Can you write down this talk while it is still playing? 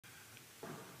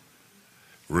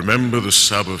Remember the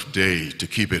Sabbath day to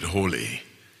keep it holy.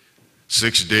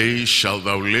 6 days shalt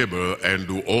thou labor and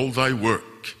do all thy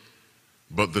work,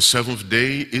 but the seventh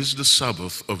day is the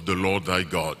Sabbath of the Lord thy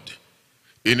God.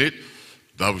 In it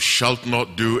thou shalt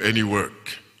not do any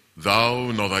work,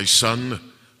 thou, nor thy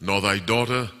son, nor thy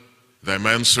daughter, thy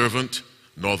manservant,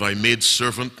 nor thy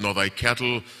maidservant, nor thy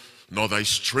cattle, nor thy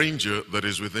stranger that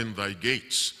is within thy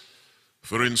gates.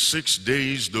 For in 6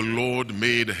 days the Lord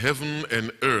made heaven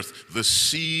and earth, the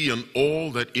sea and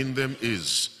all that in them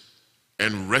is,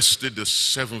 and rested the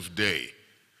seventh day.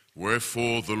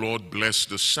 Wherefore the Lord blessed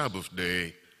the Sabbath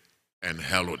day and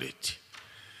hallowed it.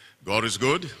 God is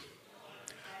good,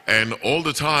 and all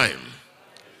the time.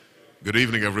 Good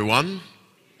evening, everyone.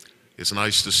 It's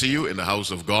nice to see you in the house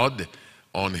of God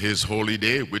on his holy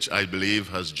day, which I believe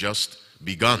has just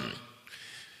begun.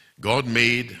 God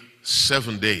made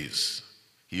 7 days.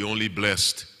 He only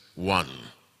blessed one.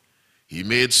 He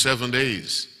made 7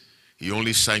 days. He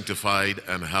only sanctified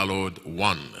and hallowed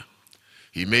one.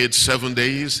 He made 7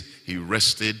 days. He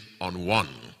rested on one.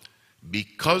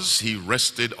 Because he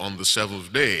rested on the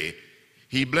seventh day,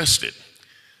 he blessed it.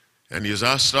 And he has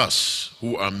asked us,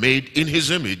 who are made in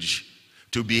his image,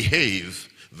 to behave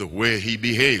the way he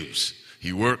behaves.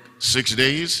 He worked 6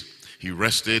 days. He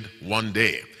rested 1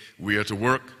 day. We are to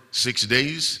work 6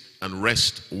 days and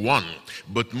rest one.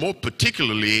 But more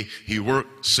particularly, he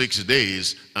worked 6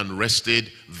 days and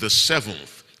rested the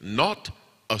seventh, not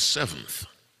a seventh.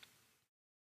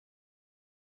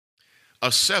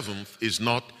 A seventh is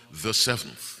not the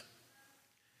seventh.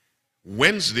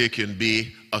 Wednesday can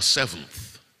be a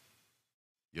seventh.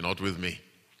 You're not with me?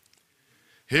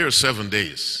 Here are 7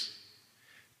 days.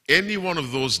 Any one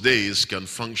of those days can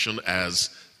function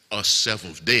as a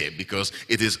seventh day because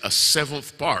it is a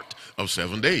seventh part of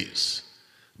 7 days.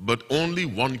 But only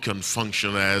one can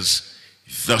function as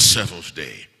the seventh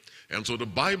day. And so the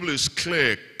Bible is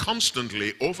clear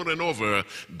constantly, over and over,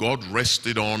 God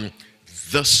rested on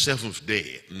the seventh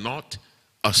day, not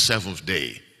a seventh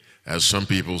day, as some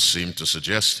people seem to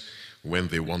suggest when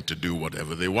they want to do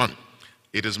whatever they want.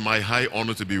 It is my high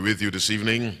honor to be with you this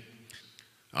evening.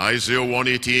 Isaiah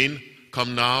 1:18,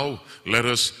 come now, let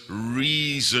us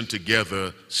reason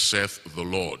together, saith the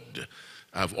Lord.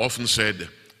 I've often said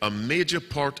a major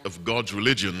part of God's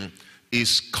religion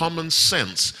is common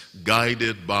sense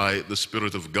guided by the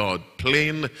Spirit of God.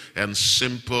 Plain and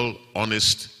simple,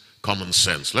 honest common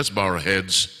sense. Let's bow our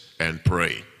heads and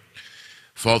pray.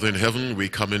 Father in heaven, we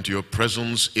come into your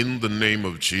presence in the name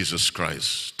of Jesus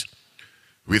Christ.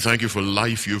 We thank you for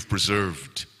life you've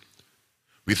preserved.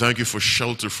 We thank you for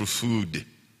shelter, for food.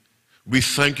 We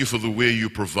thank you for the way you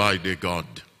provide, dear God.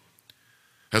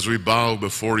 As we bow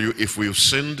before you, if we have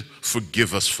sinned,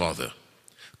 forgive us, Father.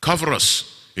 Cover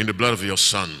us in the blood of your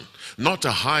Son, not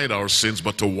to hide our sins,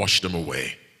 but to wash them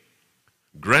away.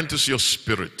 Grant us your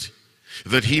Spirit,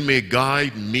 that he may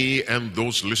guide me and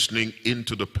those listening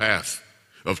into the path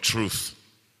of truth.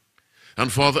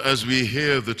 And Father, as we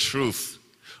hear the truth,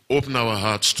 open our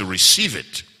hearts to receive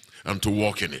it and to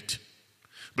walk in it.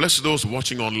 Bless those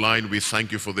watching online. We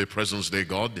thank you for their presence, dear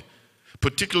God.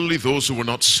 Particularly those who were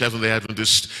not Seventh-day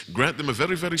Adventists, grant them a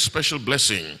very, very special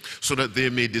blessing so that they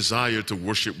may desire to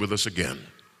worship with us again.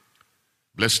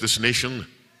 Bless this nation.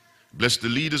 Bless the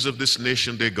leaders of this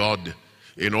nation, dear God.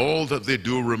 In all that they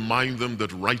do, remind them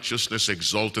that righteousness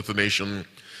exalteth a nation.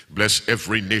 Bless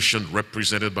every nation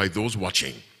represented by those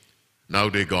watching. Now,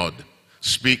 dear God,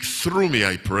 speak through me,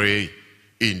 I pray,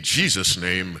 in Jesus'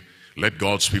 name. Let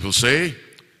God's people say,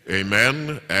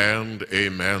 amen and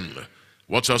amen.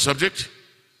 What's our subject?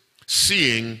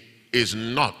 Seeing is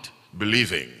not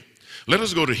believing. Let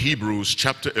us go to Hebrews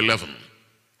chapter 11.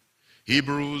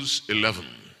 Hebrews 11.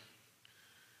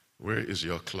 Where is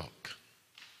your clock?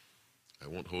 I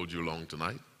won't hold you long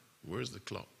tonight. Where's the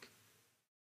clock?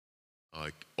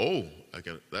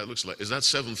 That looks like, is that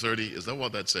 7:30? Is that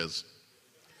what that says?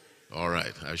 All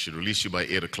right, I should release you by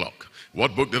 8 o'clock.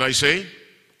 What book did I say?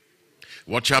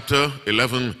 What chapter?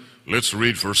 11. Let's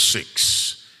read verse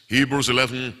 6. Hebrews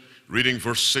 11, reading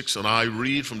verse 6, and I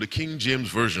read from the King James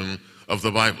Version of the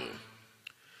Bible.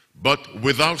 But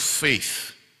without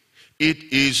faith, it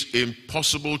is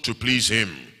impossible to please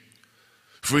him.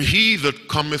 For he that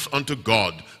cometh unto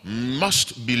God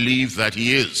must believe that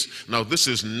he is. Now this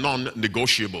is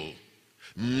non-negotiable.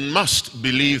 Must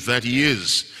believe that he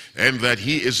is, and that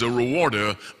he is a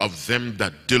rewarder of them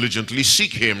that diligently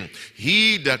seek him.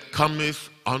 He that cometh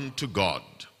unto God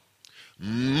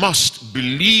must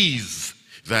believe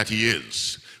that he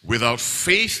is. Without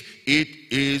faith, it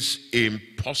is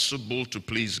impossible to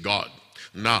please God.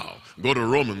 Now, go to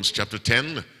Romans chapter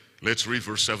 10. Let's read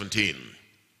verse 17.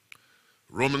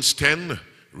 Romans 10,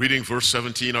 reading verse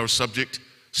 17, our subject,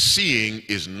 seeing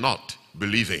is not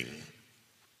believing.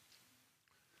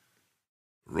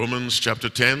 Romans chapter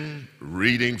 10,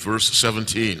 reading verse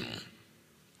 17.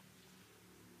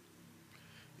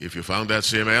 If you found that,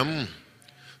 say amen.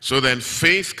 So then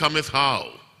faith cometh how?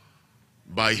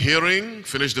 By hearing,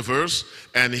 finish the verse,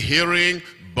 and hearing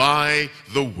by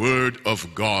the word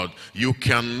of God. You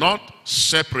cannot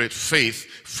separate faith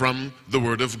from the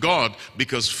word of God,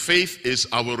 because faith is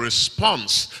our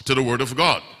response to the word of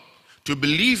God. To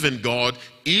believe in God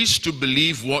is to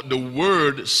believe what the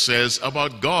word says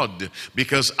about God,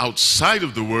 because outside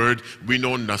of the word we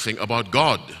know nothing about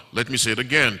God. Let me say it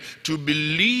again. To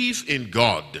believe in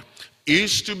God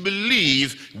is to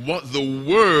believe what the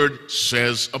word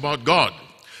says about God.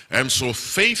 And so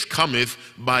faith cometh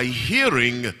by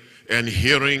hearing, and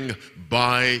hearing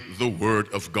by the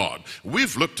word of God.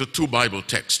 We've looked at two Bible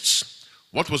texts.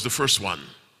 What was the first one?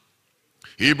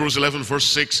 Hebrews 11 verse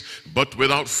 6, but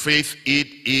without faith it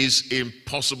is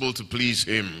impossible to please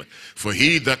him. For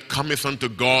he that cometh unto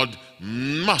God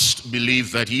must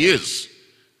believe that he is.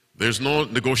 There's no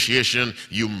negotiation.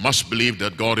 You must believe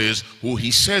that God is who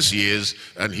he says he is,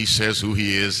 and he says who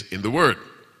he is in the word.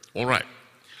 All right.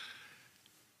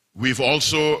 We've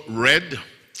also read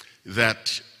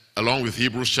that along with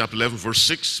Hebrews chapter 11 verse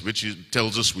 6, which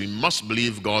tells us we must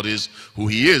believe God is who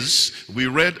he is, we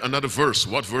read another verse.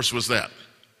 What verse was that?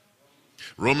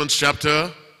 Romans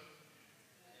chapter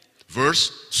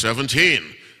verse 17.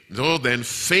 So then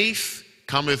faith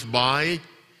cometh by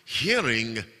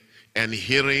hearing, and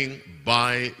hearing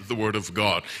by the word of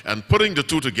God. And putting the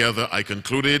two together, I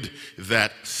concluded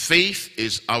that faith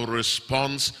is our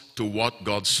response to what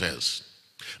God says.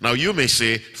 Now you may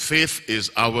say faith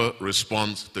is our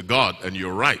response to God, and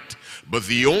you're right. But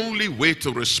the only way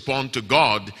to respond to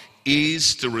God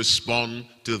is to respond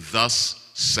to thus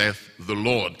saith the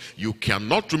Lord. You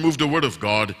cannot remove the word of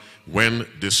God when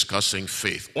discussing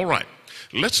faith. All right,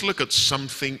 let's look at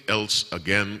something else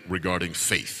again regarding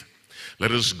faith.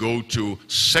 Let us go to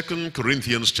 2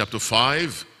 Corinthians chapter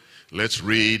 5. Let's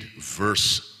read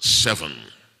verse 7.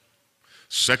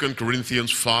 2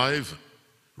 Corinthians 5,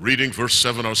 reading verse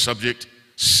 7, our subject,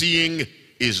 seeing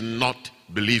is not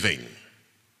believing.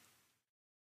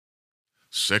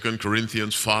 2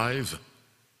 Corinthians 5,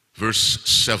 verse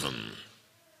 7.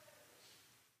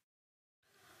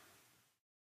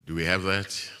 Do we have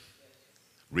that?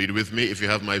 Read with me if you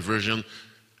have my version.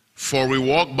 For we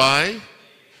walk by,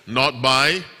 not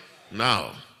by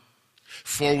now.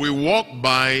 For we walk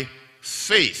by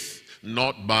faith,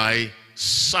 not by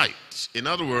sight. In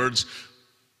other words,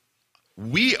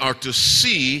 we are to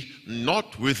see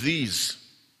not with these.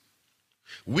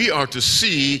 We are to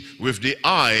see with the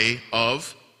eye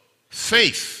of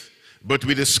faith. But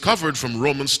we discovered from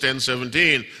Romans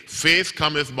 10:17, faith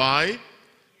cometh by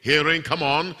hearing, come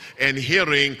on, and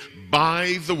hearing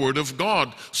by the word of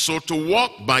God. So to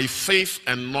walk by faith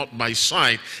and not by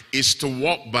sight is to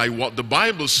walk by what the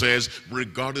Bible says,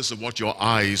 regardless of what your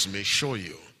eyes may show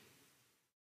you.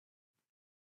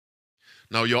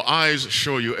 Now your eyes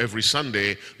show you every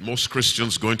Sunday, most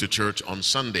Christians going to church on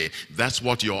Sunday. That's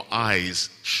what your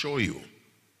eyes show you.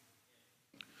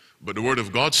 But the word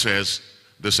of God says,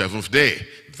 the seventh day.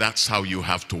 That's how you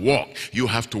have to walk. You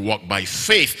have to walk by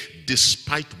faith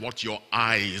despite what your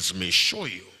eyes may show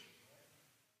you.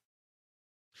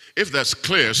 If that's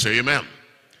clear, say amen.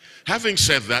 Having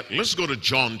said that, let's go to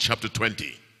John chapter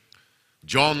 20.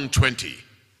 John 20.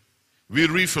 We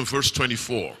read from verse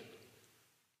 24.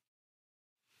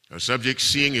 Our subject,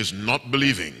 seeing is not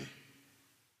believing.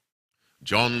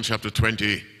 John chapter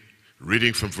 20.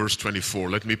 Reading from verse 24,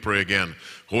 let me pray again.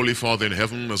 Holy Father in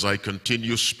heaven, as I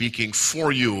continue speaking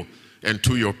for you and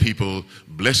to your people,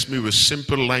 bless me with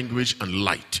simple language and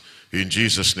light. In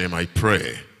Jesus' name I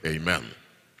pray, amen.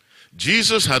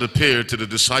 Jesus had appeared to the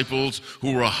disciples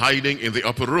who were hiding in the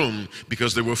upper room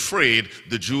because they were afraid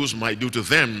the Jews might do to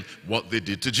them what they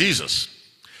did to Jesus.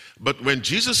 But when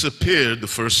Jesus appeared the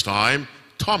first time,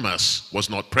 Thomas was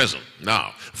not present.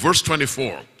 Now, verse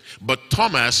 24. But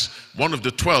Thomas, one of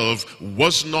the 12,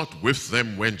 was not with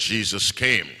them when Jesus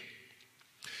came.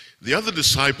 The other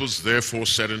disciples therefore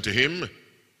said unto him,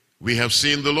 we have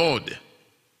seen the Lord.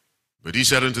 But he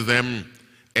said unto them,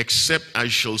 except I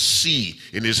shall see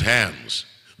in his hands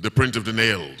the print of the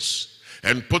nails,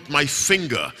 and put my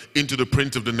finger into the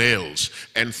print of the nails,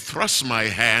 and thrust my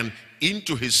hand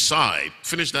into his side.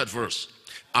 Finish that verse.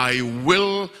 I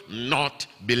will not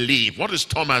believe. What does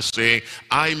Thomas say?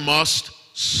 I must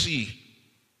see.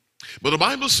 But the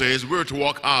Bible says we're to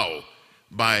walk how?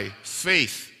 By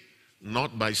faith,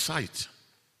 not by sight.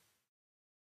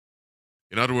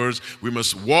 In other words, we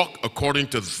must walk according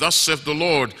to thus saith the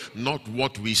Lord, not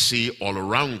what we see all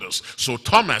around us. So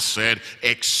Thomas said,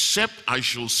 except I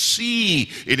shall see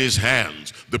in his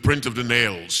hands the print of the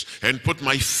nails, and put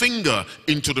my finger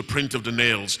into the print of the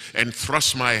nails, and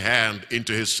thrust my hand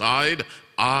into his side,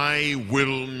 I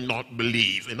will not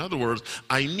believe. In other words,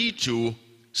 I need to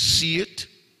see it,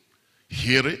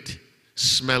 hear it,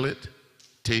 smell it,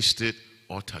 taste it,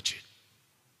 or touch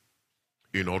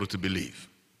it in order to believe.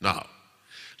 Now,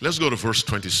 let's go to verse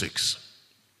 26.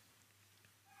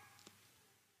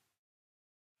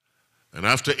 And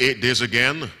after 8 days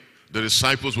again, the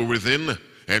disciples were within,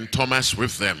 and Thomas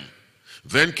with them.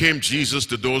 Then came Jesus,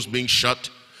 the doors being shut,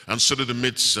 and stood in the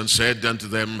midst, and said unto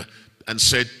them, and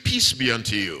said, peace be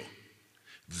unto you.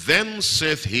 Then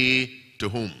saith he to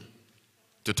whom?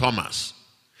 To Thomas,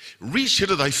 reach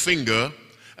hither thy finger,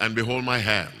 and behold my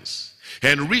hands.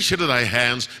 And reach hither thy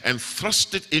hands, and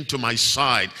thrust it into my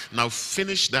side. Now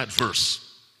finish that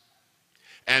verse.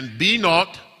 And be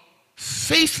not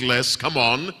faithless, come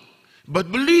on,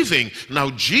 but believing. Now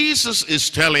Jesus is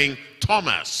telling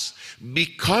Thomas,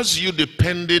 because you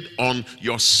depended on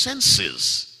your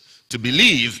senses to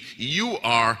believe, you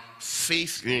are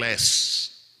faithless.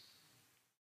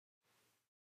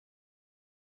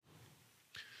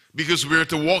 Because we're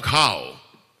to walk how?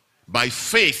 By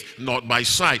faith, not by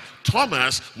sight.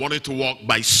 Thomas wanted to walk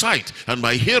by sight and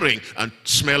by hearing and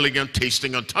smelling and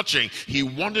tasting and touching. He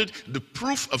wanted the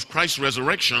proof of Christ's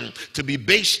resurrection to be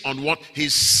based on what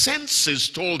his senses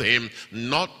told him,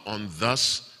 not on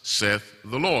thus saith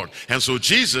the Lord. And so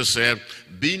Jesus said,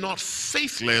 be not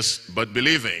faithless, but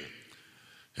believing.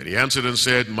 And he answered and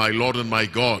said, my Lord and my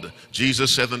God.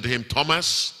 Jesus said unto him,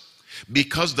 Thomas,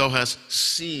 because thou hast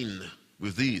seen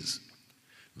with these,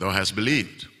 thou hast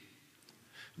believed.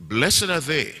 Blessed are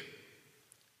they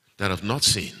that have not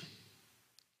seen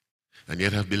and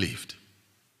yet have believed.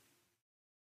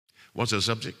 What's the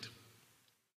subject?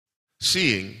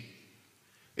 Seeing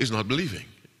is not believing.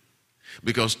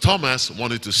 Because Thomas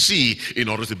wanted to see in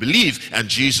order to believe, and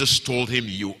Jesus told him,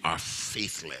 you are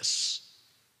faithless.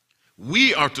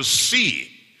 We are to see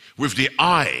with the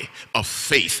eye of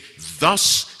faith.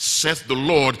 Thus saith the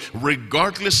Lord,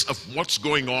 regardless of what's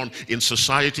going on in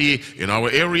society, in our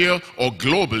area, or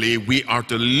globally, we are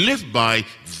to live by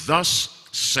thus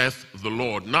saith the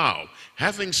Lord. Now,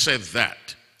 having said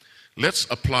that, let's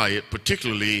apply it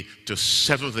particularly to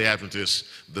Seventh-day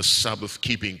Adventists, the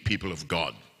Sabbath-keeping people of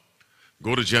God.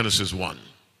 Go to Genesis 1.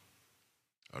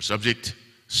 Our subject,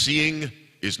 seeing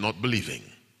is not believing.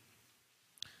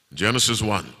 Genesis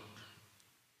 1.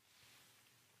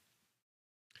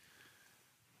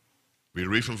 We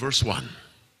read from verse 1.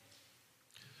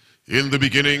 In the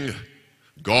beginning,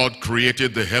 God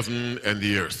created the heaven and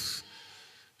the earth.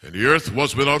 And the earth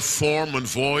was without form and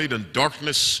void, and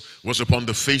darkness was upon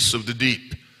the face of the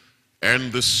deep.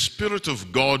 And the Spirit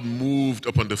of God moved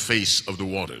upon the face of the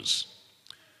waters.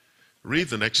 Read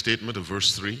the next statement of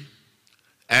verse 3.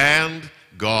 And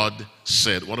God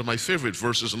said, one of my favorite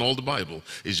verses in all the Bible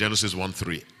is Genesis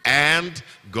 1:3. And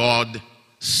God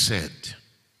said,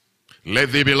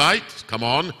 let there be light, come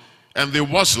on, and there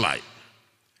was light.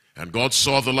 And God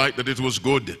saw the light that it was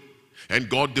good. And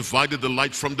God divided the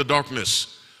light from the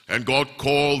darkness. And God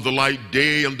called the light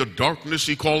day, and the darkness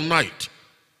he called night.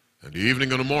 And the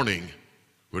evening and the morning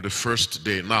were the first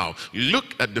day. Now,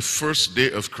 look at the first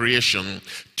day of creation.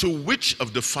 To which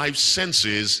of the five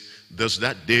senses does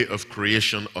that day of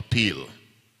creation appeal?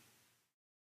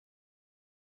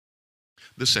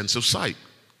 The sense of sight.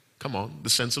 Come on, the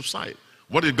sense of sight.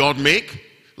 What did God make?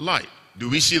 Light. Do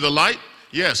we see the light?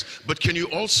 Yes. But can you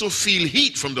also feel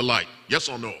heat from the light? Yes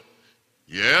or no?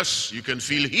 Yes, you can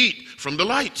feel heat from the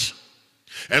light.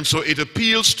 And so it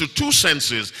appeals to two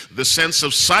senses. The sense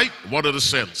of sight. What are the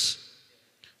sense?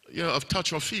 Yeah, of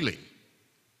touch or feeling.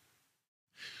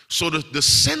 So the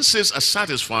senses are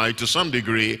satisfied to some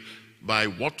degree by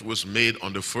what was made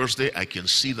on the first day. I can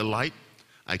see the light.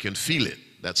 I can feel it.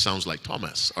 That sounds like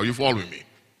Thomas. Are you following me?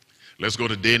 Let's go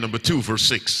to day number 2, verse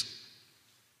 6.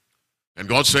 And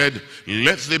God said,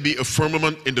 let there be a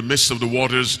firmament in the midst of the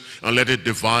waters, and let it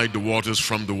divide the waters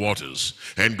from the waters.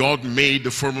 And God made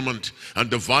the firmament, and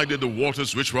divided the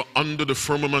waters which were under the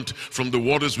firmament from the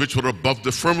waters which were above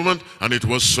the firmament, and it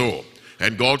was so.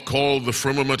 And God called the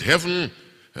firmament heaven,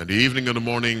 and the evening and the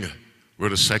morning were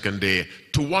the second day.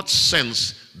 To what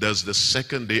sense does the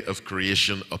second day of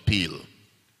creation appeal?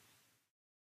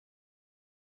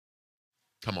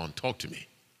 Come on, talk to me.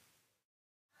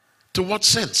 To what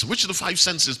sense? Which of the five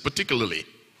senses particularly?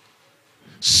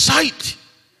 Sight.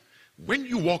 When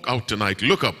you walk out tonight,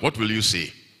 look up. What will you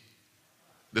see?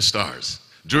 The stars.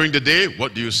 During the day,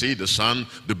 what do you see? The sun,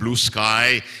 the blue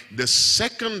sky. The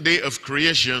second day of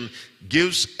creation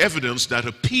gives evidence that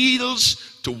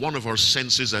appeals to one of our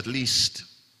senses at least.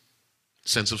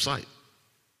 Sense of sight.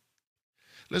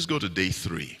 Let's go to day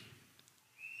 3.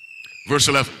 Verse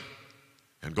 11.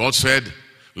 And God said,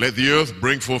 let the earth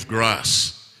bring forth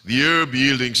grass, the herb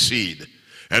yielding seed,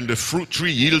 and the fruit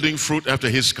tree yielding fruit after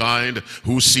his kind,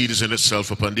 whose seed is in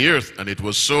itself upon the earth. And it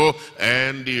was so,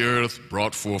 and the earth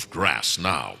brought forth grass.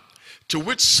 Now, to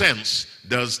which sense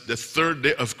does the third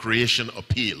day of creation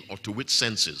appeal, or to which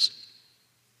senses?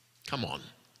 Come on.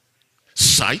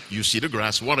 Sight, you see the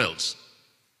grass. What else?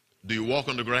 Do you walk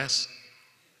on the grass?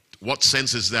 What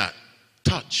sense is that?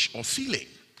 Touch or feeling.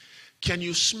 Can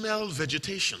you smell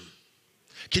vegetation?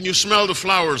 Can you smell the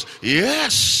flowers?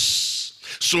 Yes.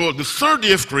 So the third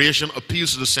day of creation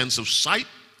appeals to the sense of sight,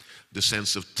 the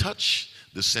sense of touch,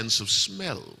 the sense of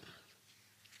smell.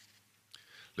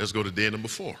 Let's go to day number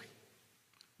 4.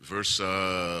 Verse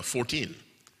 14.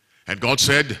 And God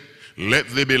said, let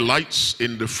there be lights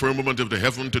in the firmament of the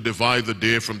heaven to divide the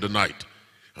day from the night.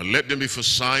 And let them be for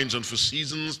signs and for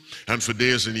seasons and for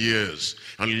days and years.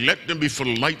 And let them be for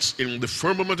lights in the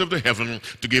firmament of the heaven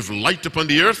to give light upon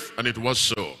the earth. And it was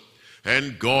so.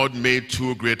 And God made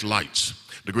 2 great lights.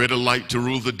 The greater light to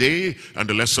rule the day and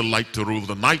the lesser light to rule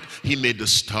the night. He made the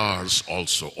stars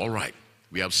also. All right.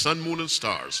 We have sun, moon, and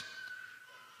stars.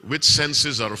 Which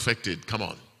senses are affected? Come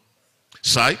on.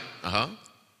 Sight. Come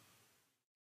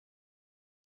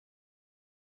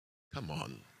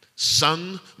on.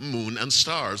 Sun, moon, and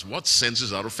stars. What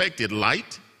senses are affected?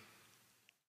 Light.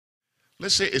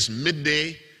 Let's say it's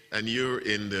midday and you're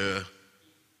in the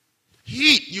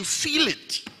heat. You feel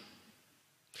it.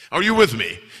 Are you with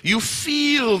me? You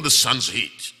feel the sun's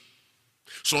heat.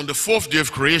 So on the 4th day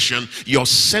of creation, your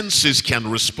senses can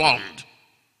respond.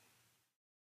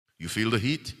 You feel the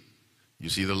heat. You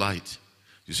see the light.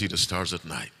 You see the stars at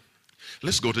night.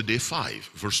 Let's go to day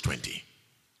 5, verse 20.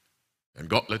 And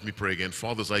God, let me pray again.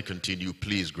 Father, as I continue,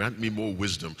 please grant me more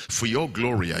wisdom. For your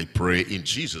glory, I pray in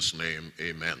Jesus' name,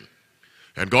 amen.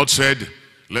 And God said,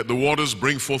 let the waters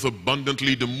bring forth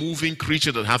abundantly the moving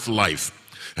creature that hath life,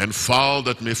 and fowl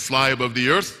that may fly above the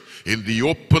earth in the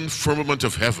open firmament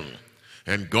of heaven.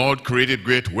 And God created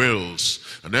great whales,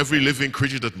 and every living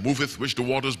creature that moveth, which the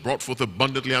waters brought forth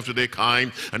abundantly after their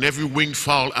kind, and every winged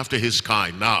fowl after his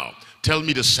kind. Now, tell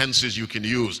me the senses you can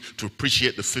use to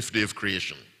appreciate the 5th day of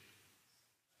creation.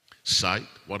 Sight.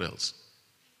 What else?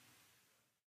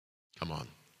 Come on.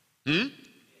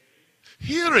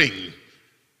 Hearing.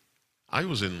 I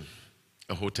was in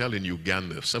a hotel in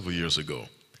Uganda several years ago.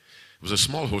 It was a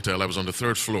small hotel. I was on the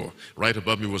 3rd floor. Right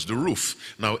above me was the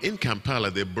roof. Now in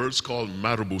Kampala, there are birds called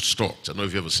marabou storks. I don't know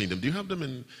if you've ever seen them. Do you have them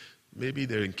in, maybe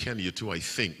they're in Kenya too, I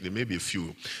think. There may be a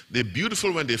few. They're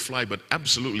beautiful when they fly, but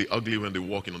absolutely ugly when they're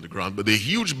walking on the ground. But they're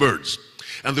huge birds.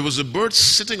 And there was a bird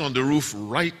sitting on the roof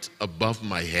right above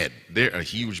my head. They are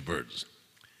huge birds.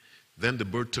 Then the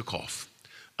bird took off.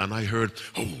 And I heard,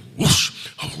 oh, whoosh,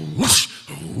 oh, whoosh,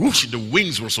 oh, whoosh. The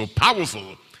wings were so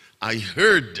powerful. I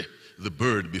heard the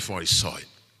bird before I saw it.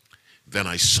 Then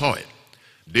I saw it.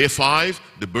 Day 5,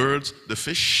 the birds, the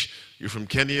fish. You're from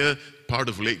Kenya. Part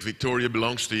of Lake Victoria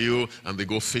belongs to you. And they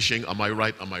go fishing. Am I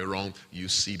right? Am I wrong? You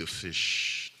see the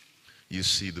fish. You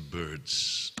see the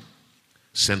birds.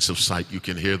 Sense of sight, you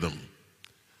can hear them.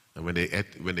 And when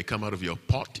they come out of your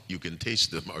pot, you can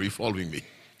taste them. Are you following me?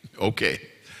 Okay.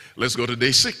 Let's go to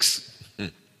day 6.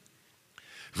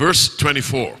 Verse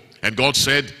 24. And God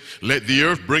said, let the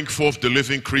earth bring forth the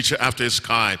living creature after his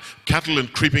kind, cattle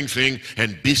and creeping thing,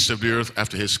 and beasts of the earth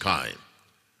after his kind.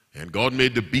 And God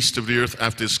made the beasts of the earth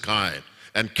after his kind,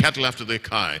 and cattle after their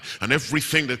kind, and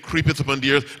everything that creepeth upon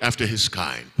the earth after his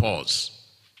kind. Pause.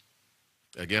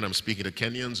 Again, I'm speaking to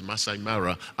Kenyans, Masai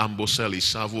Mara, Amboseli,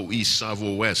 Savo East,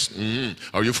 Savo West.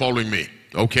 Are you following me?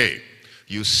 Okay.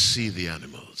 You see the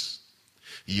animals.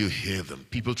 You hear them.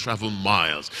 People travel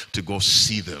miles to go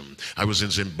see them. I was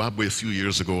in Zimbabwe a few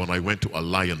years ago and I went to a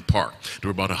lion park. There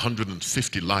were about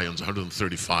 150 lions,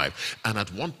 135. And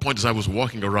at one point as I was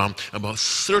walking around, about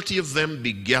 30 of them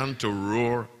began to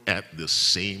roar at the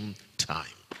same time.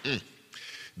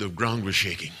 The ground was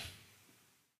shaking.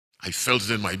 I felt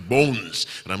it in my bones,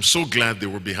 and I'm so glad they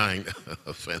were behind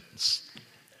a fence.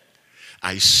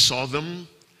 I saw them,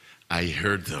 I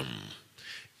heard them.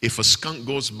 If a skunk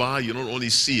goes by, you don't only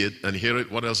see it and hear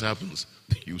it, what else happens?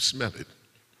 You smell it.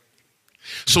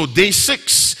 So day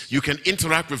 6, you can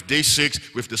interact with day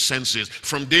 6 with the senses.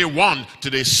 From day 1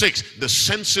 to day 6, the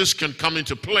senses can come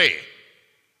into play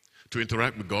to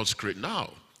interact with God's creation. Now,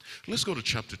 let's go to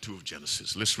chapter 2 of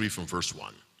Genesis. Let's read from verse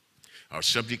 1. Our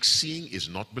subject, seeing is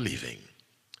not believing.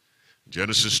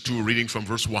 Genesis 2, reading from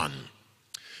verse 1.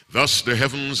 Thus the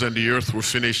heavens and the earth were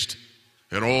finished,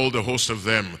 and all the host of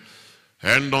them.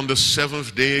 And on the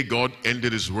seventh day God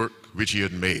ended his work which he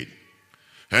had made.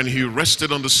 And he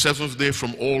rested on the seventh day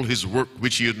from all his work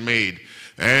which he had made.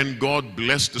 And God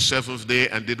blessed the seventh day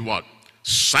and did what?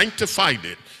 Sanctified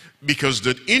it, because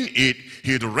that in it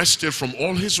he had rested from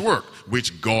all his work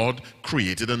which God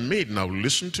created and made. Now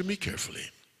listen to me carefully.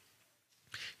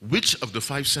 Which of the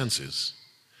five senses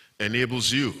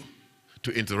enables you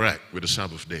to interact with the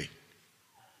Sabbath day?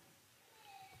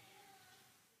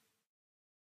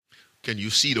 Can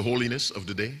you see the holiness of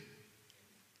the day?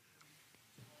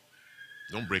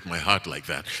 Don't break my heart like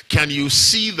that. Can you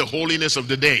see the holiness of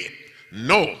the day?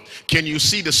 No. Can you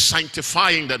see the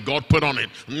sanctifying that God put on it?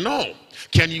 No.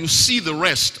 Can you see the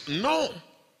rest? No.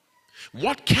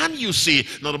 What can you see?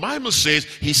 Now the Bible says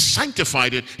he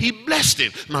sanctified it, he blessed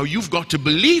it. Now you've got to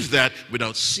believe that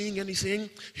without seeing anything,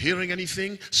 hearing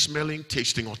anything, smelling,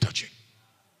 tasting, or touching.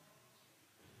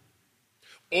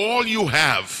 All you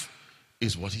have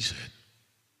is what he said.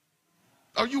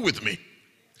 Are you with me?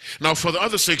 Now for the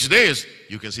other 6 days,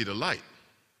 you can see the light.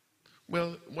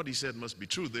 Well, what he said must be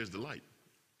true. There's the light.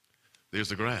 There's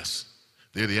the grass.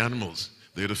 There are the animals.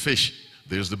 There are the fish.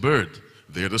 There's the bird.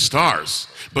 There are the stars.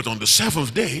 But on the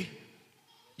seventh day,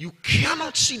 you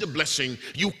cannot see the blessing.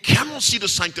 You cannot see the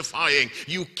sanctifying.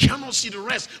 You cannot see the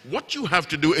rest. What you have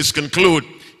to do is conclude,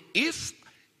 if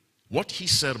what he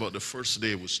said about the first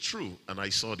day was true, and I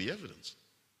saw the evidence.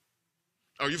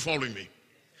 Are you following me?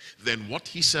 Then what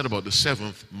he said about the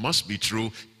seventh must be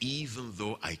true, even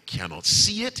though I cannot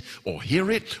see it, or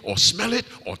hear it, or smell it,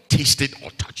 or taste it, or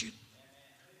touch it.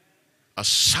 A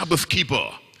Sabbath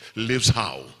keeper lives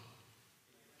how?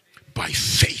 By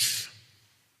faith.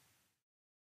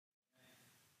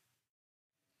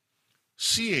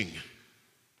 Seeing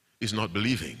is not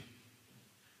believing.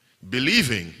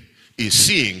 Believing is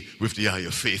seeing with the eye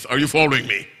of faith. Are you following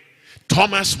me?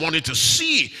 Thomas wanted to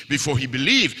see before he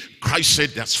believed. Christ said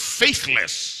that's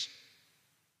faithless.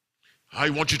 I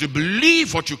want you to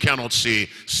believe what you cannot see,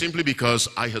 simply because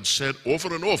I had said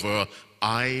over and over,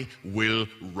 I will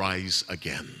rise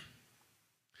again.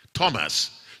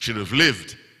 Thomas should have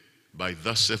lived by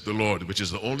thus saith the Lord, which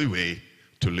is the only way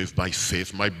to live by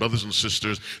faith. My brothers and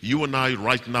sisters, you and I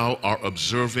right now are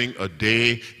observing a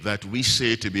day that we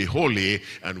say to be holy,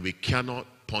 and we cannot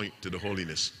point to the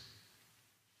holiness.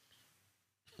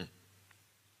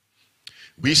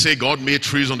 We say God made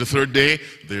trees on the third day.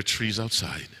 There are trees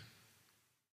outside.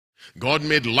 God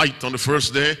made light on the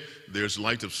first day. There's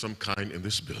light of some kind in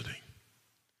this building.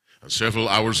 And several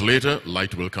hours later,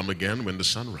 light will come again when the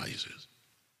sun rises.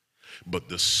 But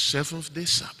the seventh day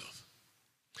Sabbath,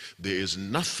 there is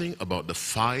nothing about the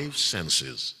five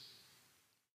senses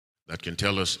that can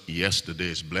tell us, yes, the day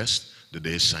is blessed, the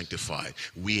day is sanctified.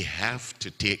 We have to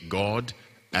take God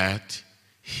at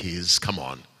his, come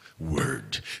on,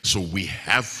 word. So we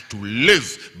have to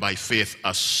live by faith.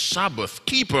 A Sabbath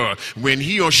keeper, when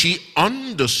he or she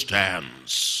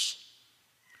understands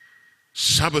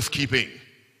Sabbath keeping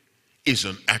is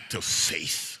an act of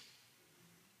faith,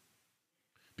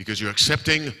 because you're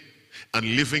accepting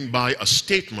and living by a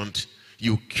statement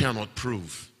you cannot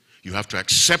prove. You have to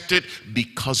accept it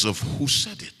because of who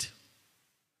said it.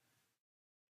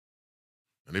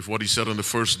 And if what he said on the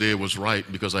first day was right,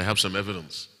 because I have some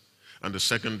evidence, and the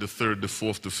second, the third, the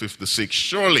fourth, the fifth, the sixth,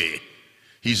 surely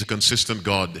he's a consistent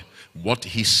God. What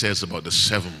he says about the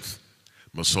seventh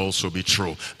must also be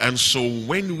true. And so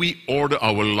when we order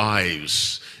our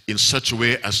lives in such a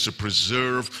way as to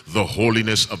preserve the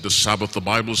holiness of the Sabbath, the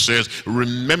Bible says,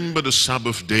 remember the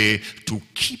Sabbath day to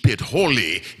keep it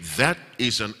holy. That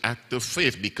is an act of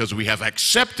faith, because we have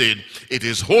accepted it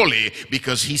is holy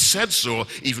because he said so,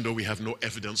 even though we have no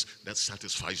evidence that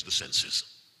satisfies the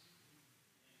senses.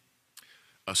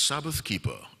 A Sabbath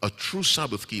keeper, a true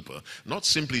Sabbath keeper, not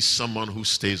simply someone who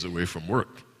stays away from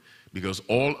work, because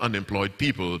all unemployed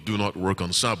people do not work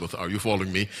on Sabbath. Are you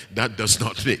following me? That does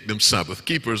not make them Sabbath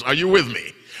keepers. Are you with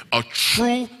me? A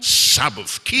true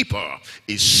Sabbath keeper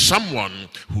is someone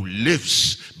who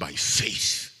lives by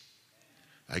faith.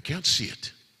 I can't see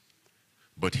it,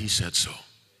 but he said so.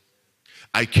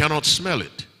 I cannot smell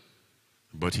it,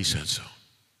 but he said so.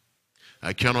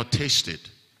 I cannot taste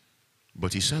it,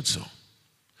 but he said so.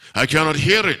 I cannot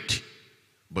hear it,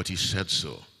 but he said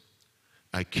so.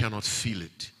 I cannot feel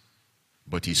it,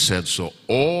 but he said so.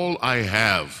 All I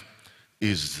have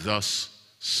is thus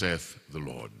saith the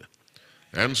Lord.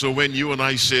 And so when you and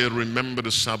I say, remember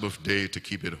the Sabbath day to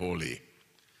keep it holy,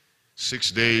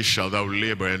 6 days shalt thou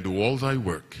labor and do all thy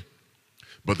work.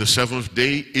 But the seventh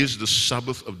day is the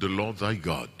Sabbath of the Lord thy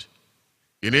God.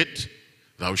 In it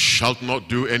Thou shalt not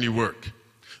do any work,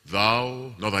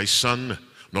 thou, nor thy son,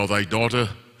 nor thy daughter,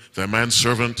 thy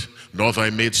manservant, nor thy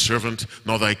maidservant,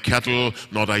 nor thy cattle,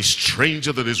 nor thy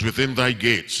stranger that is within thy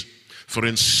gates. For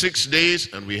in 6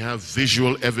 days, and we have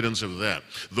visual evidence of that,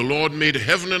 the Lord made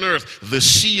heaven and earth, the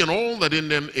sea and all that in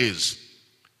them is,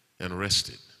 and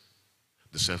rested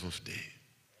the seventh day.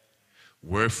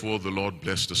 Wherefore the Lord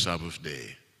blessed the Sabbath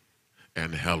day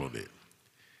and hallowed it.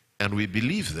 And we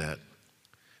believe that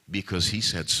because he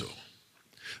said so.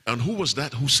 And who was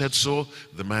that who said so?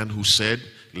 The man who said,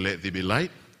 let there be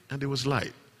light, and there was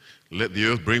light. Let the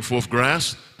earth bring forth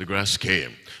grass, the grass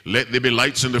came. Let there be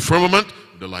lights in the firmament,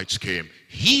 the lights came.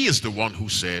 He is the one who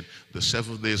said, the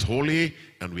seventh day is holy,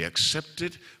 and we accept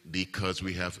it because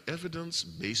we have evidence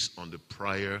based on the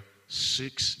prior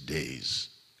 6 days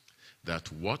that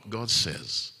what God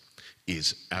says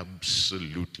is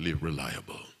absolutely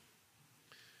reliable.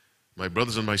 My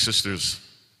brothers and my sisters,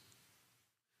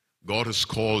 God has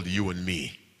called you and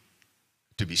me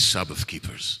to be Sabbath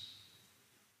keepers.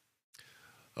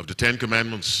 Of the 10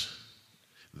 commandments,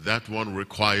 that one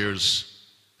requires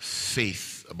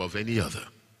faith above any other.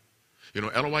 You know,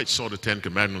 Ellen White saw the 10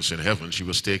 commandments in heaven. She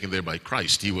was taken there by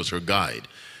Christ. He was her guide.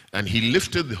 And he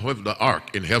lifted the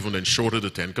ark in heaven and showed her the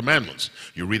 10 commandments.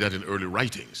 You read that in early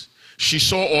writings. She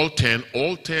saw all 10.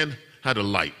 All 10 had a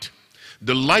light.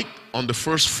 The light on the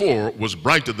first 4 was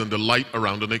brighter than the light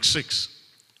around the next 6.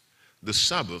 The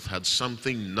Sabbath had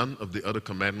something none of the other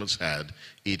commandments had.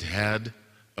 It had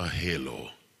a halo.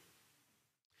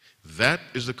 That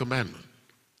is the commandment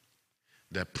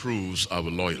that proves our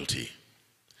loyalty.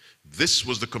 This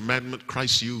was the commandment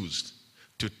Christ used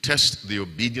to test the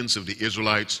obedience of the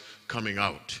Israelites coming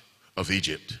out of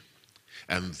Egypt.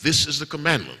 And this is the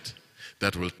commandment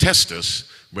that will test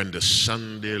us when the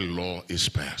Sunday law is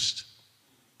passed.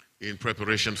 In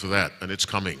preparation for that, and it's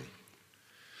coming,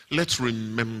 let's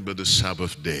remember the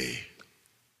Sabbath day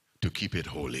to keep it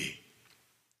holy.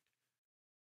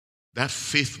 That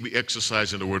faith we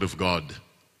exercise in the Word of God,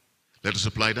 let us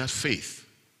apply that faith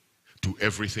to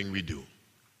everything we do.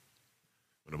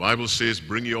 When the Bible says,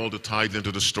 bring ye all the tithe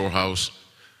into the storehouse,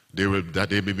 that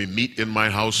they may be meat in my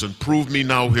house, and prove me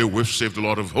now herewith, save the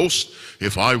Lord of hosts,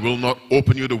 if I will not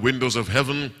open you the windows of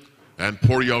heaven and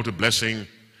pour you out a blessing,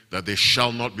 that there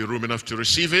shall not be room enough to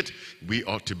receive it. We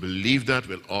ought to believe that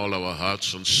with all our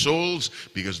hearts and souls,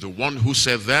 because the one who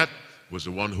said that was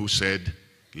the one who said,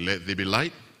 let there be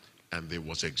light, and there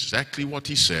was exactly what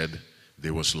he said.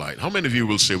 There was light. How many of you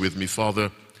will say with me,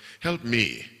 Father, help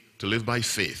me to live by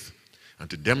faith and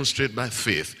to demonstrate by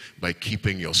faith by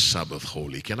keeping your Sabbath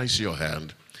holy? Can I see your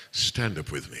hand? Stand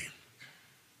up with me.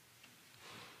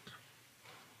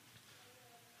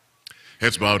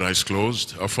 Heads bowed, eyes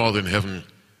closed. Our Father in heaven,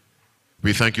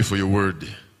 we thank you for your word.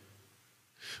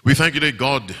 We thank you, dear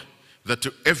God, that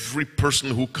to every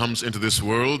person who comes into this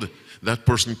world, that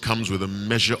person comes with a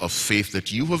measure of faith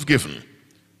that you have given,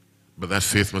 but that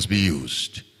faith must be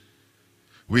used.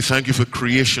 We thank you for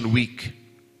Creation Week.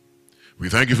 We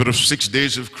thank you for the 6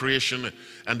 days of creation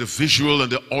and the visual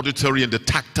and the auditory and the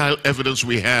tactile evidence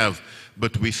we have,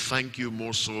 but we thank you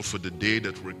more so for the day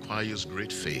that requires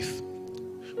great faith,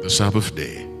 the Sabbath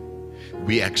day.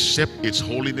 We accept its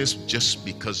holiness just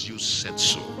because you said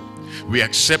so. We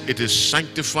accept it is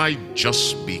sanctified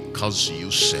just because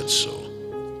you said so.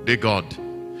 Dear God,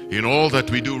 in all that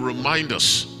we do, remind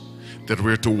us that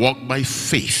we're to walk by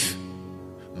faith,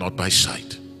 not by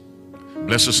sight.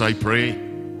 Bless us, I pray.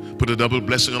 Put a double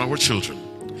blessing on our children.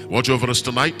 Watch over us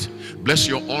tonight. Bless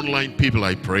your online people,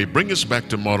 I pray. Bring us back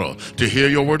tomorrow to hear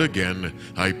your word again.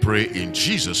 I pray in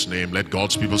Jesus' name. Let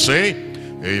God's people say,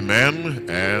 amen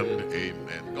and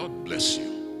amen. God bless you.